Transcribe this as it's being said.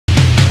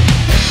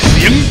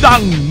สียงดั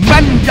งแ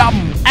ม่นย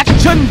ำแอค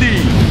ชั่นดี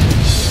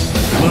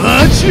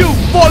Virtual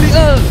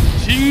Warrior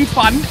ชิง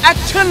ฝันแอค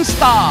ชั่นส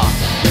ตาร์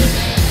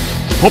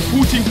พบ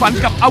ผู้ชิงฝัน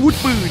กับอาวุธ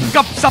ปืน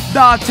กับสัปด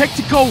าห์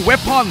Tactical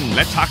Weapon แล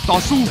ะฉากต่อ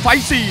สู้ไฟ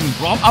ซีน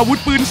พร้อมอาวุธ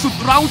ปืนสุด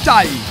เร้าใจ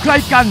ใคร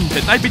กันจ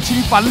ะได้ไปชิง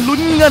ฝันลุ้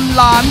นเงิน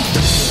ล้าน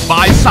บ่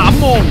าย 3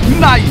 โมง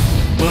ใน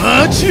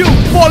Virtual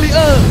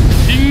Warrior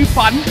ชิง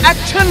ฝันแอค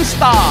ชั่นส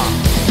ตาร์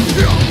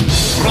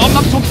พร้อม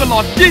รับชมตลอ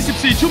ด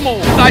 24 ชั่วโม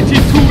งได้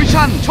ที่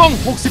Truevisions ช่อง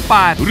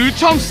 68 หรือ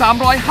ช่อง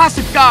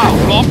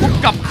 359 พร้อมพบ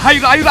กับไฮ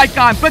ไลท์ราย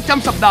การประจ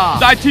ำสัปดาห์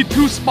ได้ที่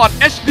True Sport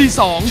HD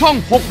 2 ช่อง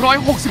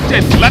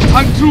 667 และท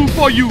าง True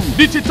for You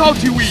Digital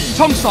TV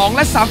ช่อง 2 แ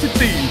ละ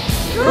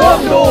 34 ร่วม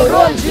ดู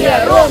ร่วมเชีย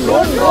ร์ร่วม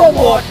ลุ้นร่วมโ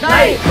หวตใน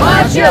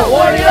Virtual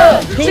Warrior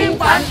ชิง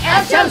ฝันแอ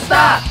คชั่นสต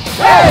าร์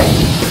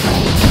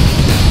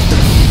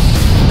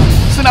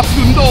สนับส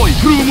นุนโดย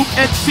True Move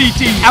Edge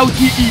 4G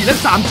LTE และ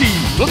 3G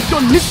รถย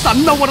นต์นิสสัน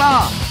นาวาร่า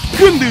เค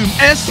รื่องดื่ม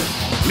S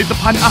ผลิต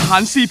ภัณฑ์อาหา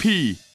ร CP